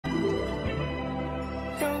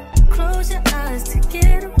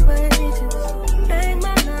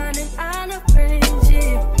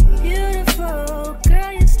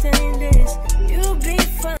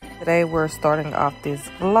today we're starting off this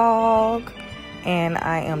vlog, and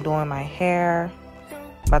I am doing my hair.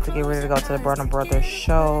 About to get ready to go to the Bronner Brothers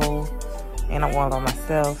show, and I'm going by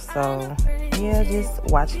myself. So yeah, just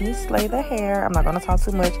watch me slay the hair. I'm not gonna talk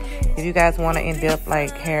too much. If you guys want an in-depth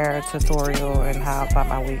like hair tutorial and how I apply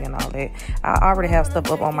my wig and all that, I already have stuff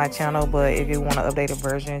up on my channel. But if you want an updated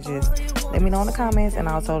version, just let me know in the comments, and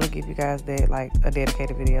I'll totally give you guys that, like a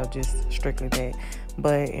dedicated video, just strictly that.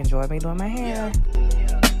 But enjoy me doing my hair.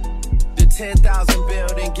 10,000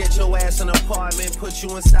 building, get your ass an apartment, put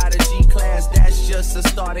you inside a G-class, that's just a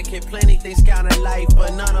starter kit. Plenty things count in life,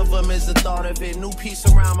 but none of them is the thought of it. New piece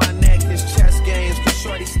around my neck is chess games, cause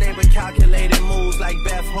shorty stay with calculated moves like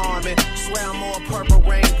Beth Harmon. Swear I'm more Purple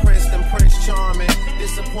Rain Prince than Prince Charming.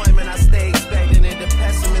 Disappointment I stay expecting it. The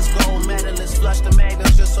pessimist gold medalists flush the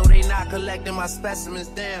magnums just so they not collecting my specimens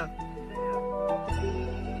down.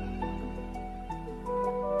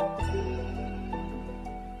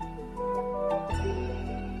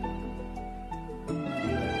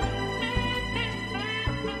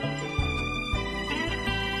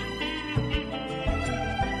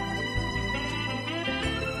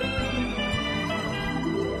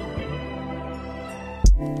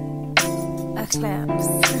 Claps.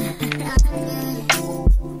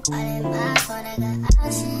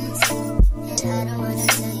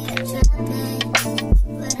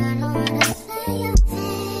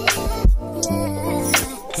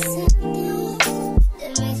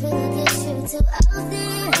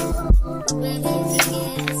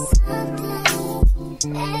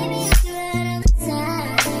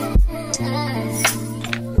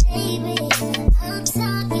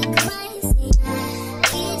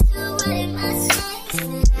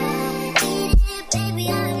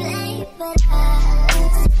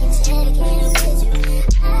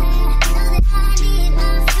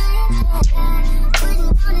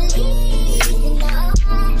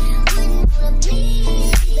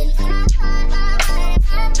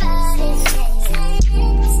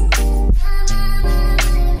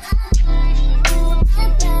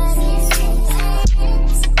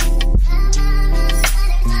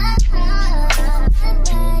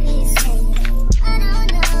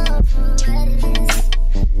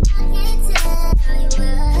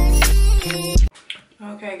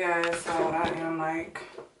 Okay guys, so I am like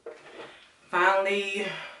finally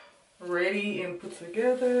ready and put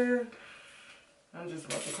together. I'm just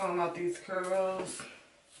about to comb out these curls.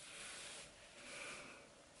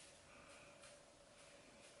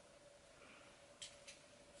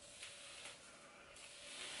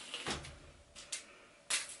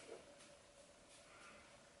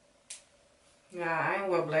 Yeah, I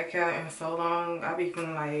ain't wear black hair in so long. I be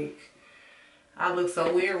feeling like I look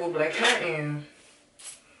so weird with black hair, and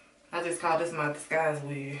I just call this my disguise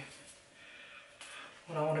wig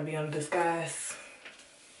when I want to be on disguise.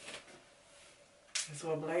 It's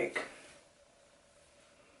all black.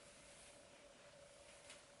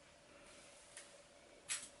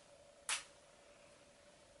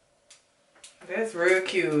 That's real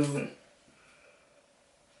cute.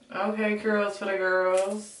 Okay, curls for the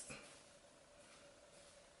girls.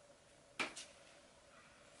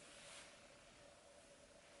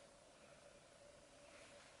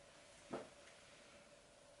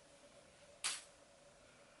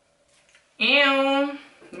 And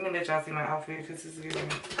let me let y'all see my outfit because this is giving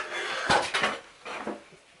me.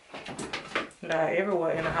 Nah,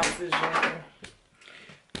 everywhere in the house is drinking.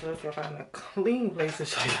 So let's go find a clean place to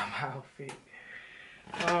show y'all my outfit.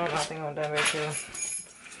 I think I'm done back here.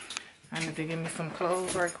 I need to get me some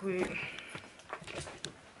clothes right quick.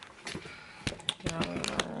 Y'all in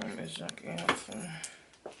my room is junky handsome.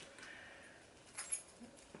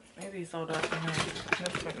 Maybe it's so dark in here.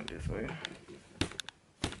 Let's make it this way.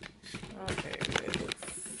 Okay, that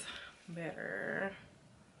looks better.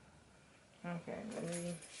 Okay, let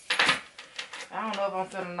me. I don't know if I'm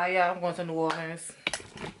feeling like, yeah, I'm going to New Orleans.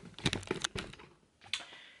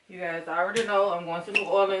 You guys already know I'm going to New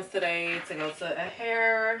Orleans today to go to a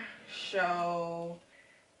hair show.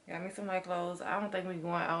 Got me some night clothes. I don't think we're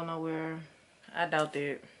going out nowhere. I doubt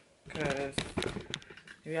that. Because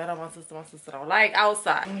if y'all know my sister don't like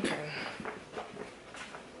outside. Okay.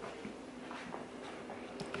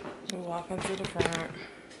 We walking to the front.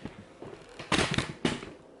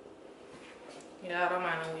 Yeah, I don't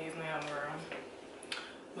mind the leaves now, girl.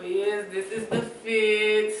 But yes, this is the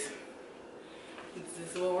fit. This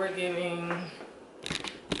is what we're getting. I'm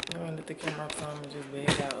gonna let the camera come and just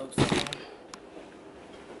bag out upside.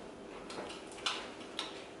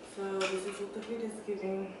 So this is what the fit is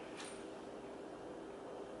giving.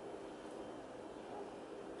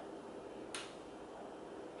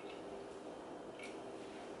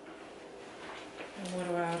 And what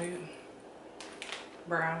about it?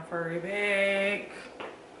 furry bag.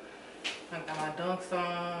 I got my dunks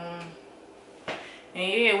on.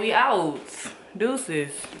 And yeah, we out.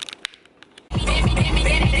 Deuces.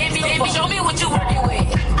 Show me what you working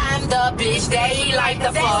with. I'm the bitch that he like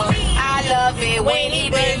the fuck. I love it when he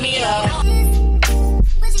bring me up.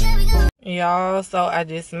 Y'all, so I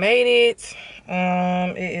just made it.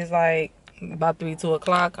 It is like about to be 2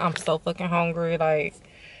 o'clock. I'm so fucking hungry, like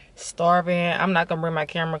starving. I'm not gonna bring my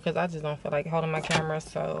camera because I just don't feel like holding my camera,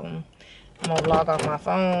 so I'm gonna vlog off my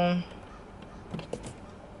phone.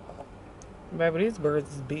 Baby, these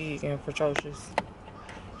birds is big and ferocious.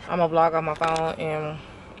 I'm gonna vlog on my phone, and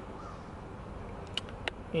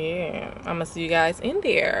yeah, I'm gonna see you guys in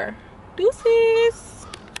there. Deuces.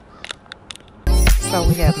 So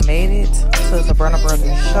we have made it to the Bronner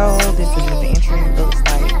Brothers show. This is what the entry looks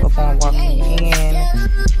like upon walking in.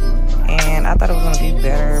 And I thought it was gonna be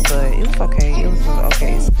better, but it was okay. It was an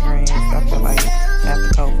okay experience. I feel like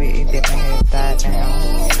after COVID, it definitely has died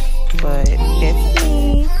down. But that's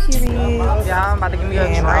me, period. Y'all, I'm about to give me a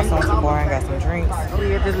drink. And also went to the bar and got some drinks. That was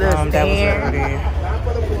really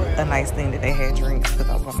a nice thing that they had drinks because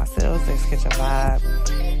I was by myself. So it's catch a vibe.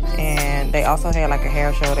 And they also had like a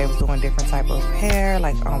hair show. They was doing different type of hair,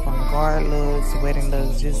 like avant-garde looks, wedding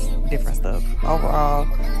looks, just different stuff. Overall,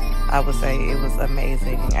 I would say it was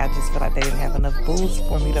amazing. I just feel like they didn't have enough booths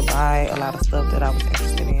for me to buy a lot of stuff that I was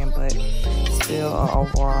interested in, but still an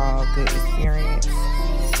overall good experience.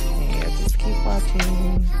 And yeah, just keep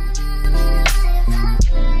watching.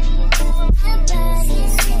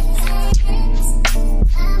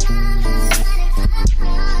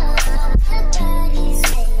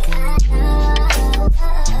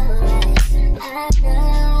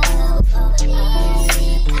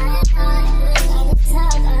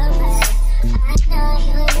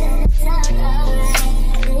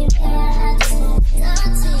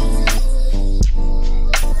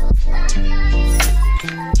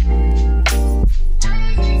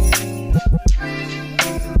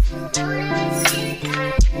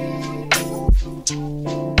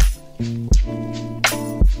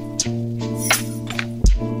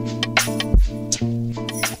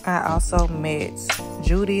 I also met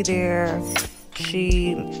Judy there.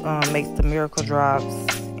 She makes the miracle drops,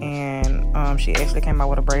 and she actually came out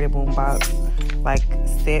with a braided boombox like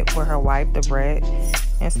set for her wife, the Brett,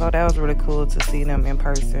 and so that was really cool to see them in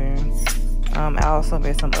person. I also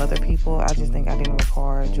met some other people. I just think I didn't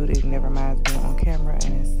record. Judy never minds being on camera,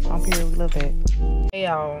 and it's on period. We love that. Hey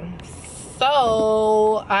y'all,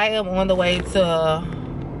 so I am on the way to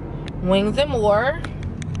Wings and More.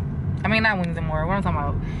 I mean, not Wings and More. What I'm talking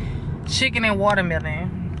about? Chicken and watermelon.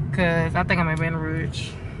 Because I think I'm in Baton Rouge.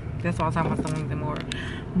 That's why I'm talking about some Wings and More.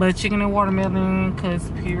 But chicken and watermelon, because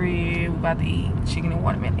period, we about to eat chicken and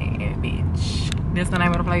watermelon, bitch. That's the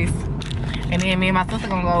name of the place. And then me and my sister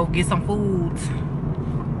gonna go get some food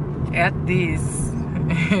at this.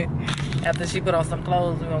 After she put on some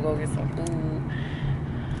clothes, we're gonna go get some food.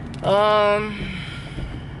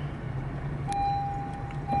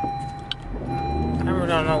 I really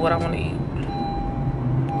don't know what I want to eat.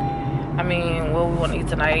 I mean, what we want to eat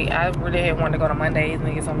tonight. I really had wanted to go to Mondays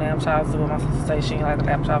and get some lamb chops. But my sister said she didn't like the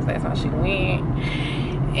lamb chops. That's how she went.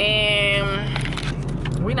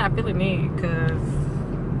 And we not feeling it because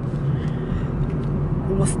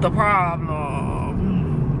what's the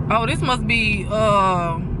problem? Oh, this must be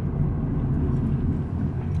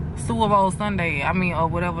Super Bowl Sunday. I mean, or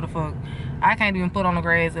whatever the fuck. I can't even put on the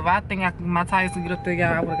grass. If I think my tires could get up there,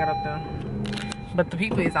 y'all, I would have got up there. But the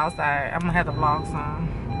people is outside. I'm gonna have to vlog some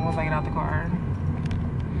once I get out the car.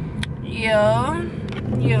 Yeah.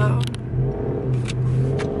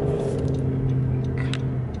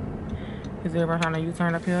 Is everybody trying to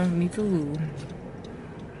U-turn up here? Me too.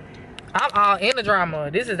 I'm all in the drama.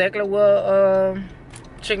 This is exactly what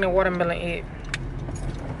chicken and watermelon is.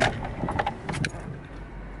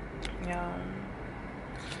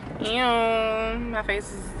 Yeah. My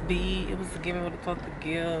face is big. It was giving what it's supposed to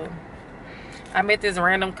give. I met this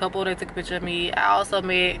random couple that took a picture of me. I also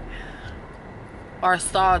met or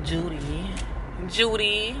saw Judy. You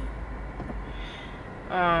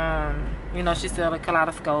know, she sell a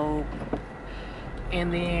kaleidoscope.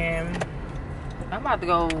 And then I'm about to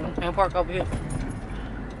go and park over here.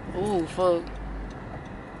 Ooh, fuck.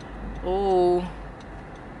 Ooh.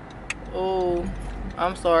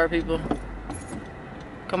 I'm sorry, people.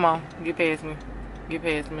 Come on, get past me. Get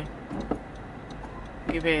past me.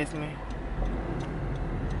 Get past me.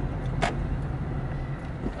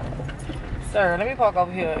 Sir, let me park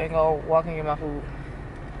over here and go walk and get my food.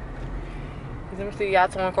 Let me see y'all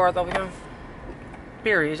towing cars over here.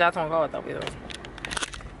 Period. Y'all towing cars over here.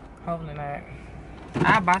 Hopefully not.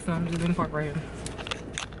 I'll buy some. Just didn't park right here.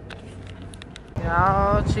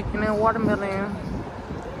 Y'all, chicken and watermelon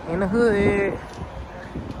in the hood.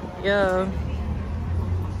 Yeah.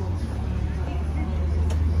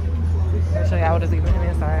 I'll show y'all what it's even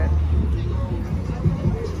inside.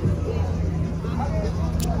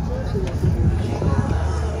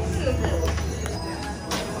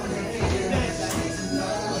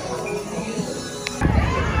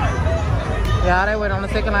 Y'all, they wait on the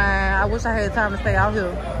second line. I wish I had time to stay out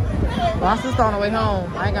here. My sister on the way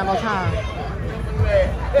home. I ain't got no time.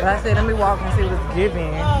 But I said, let me walk and see what's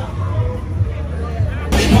giving.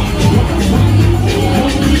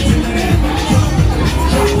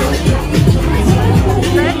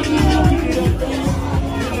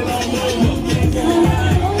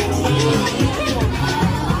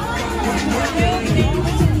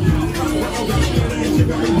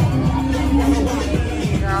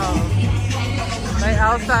 They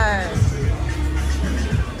outside.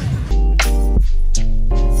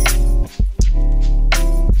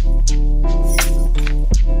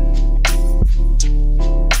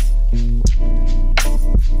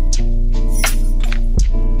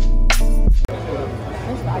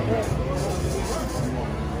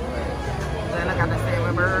 Then I got the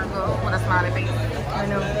same burger with a smiley face. I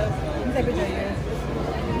know. Let me take a picture of yours.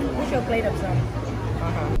 Push your plate up some.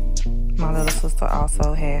 My little sister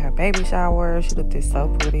also had her baby shower. She looked so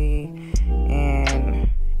pretty. And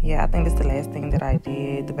yeah, I think this is the last thing that I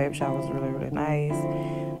did. The baby shower was really, really nice.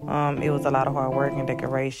 It was a lot of hard work and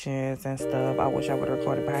decorations and stuff. I wish I would have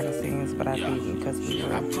recorded behind the scenes, but I didn't because we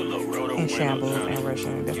were in shambles and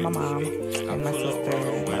rushing. That's my mom and my sister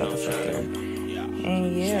and my other sister.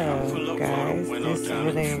 And yeah, guys, this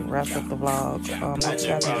really wraps up the vlog. I hope you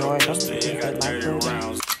guys enjoyed. Don't forget to like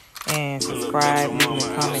button and subscribe. Leave me a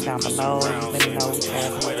comment down below. Let me know what you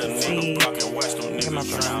guys want to see. Look at my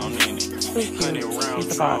girl. So cute.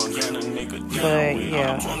 He's a box. But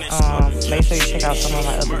yeah, make sure you check out some of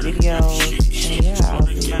my other videos. And yeah, I'll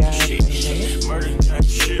see you guys in the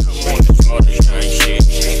next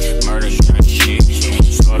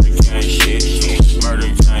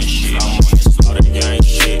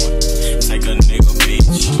Take a nigga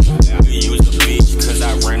bitch. I use the bitch cause I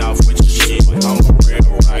ran off with your shit. I'm a real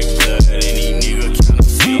right blood and these niggas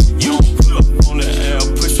counterfeit. You pull up on the L,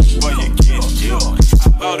 push it for you get killed. I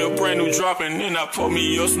bought a brand new drop and then I put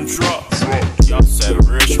me up some drop.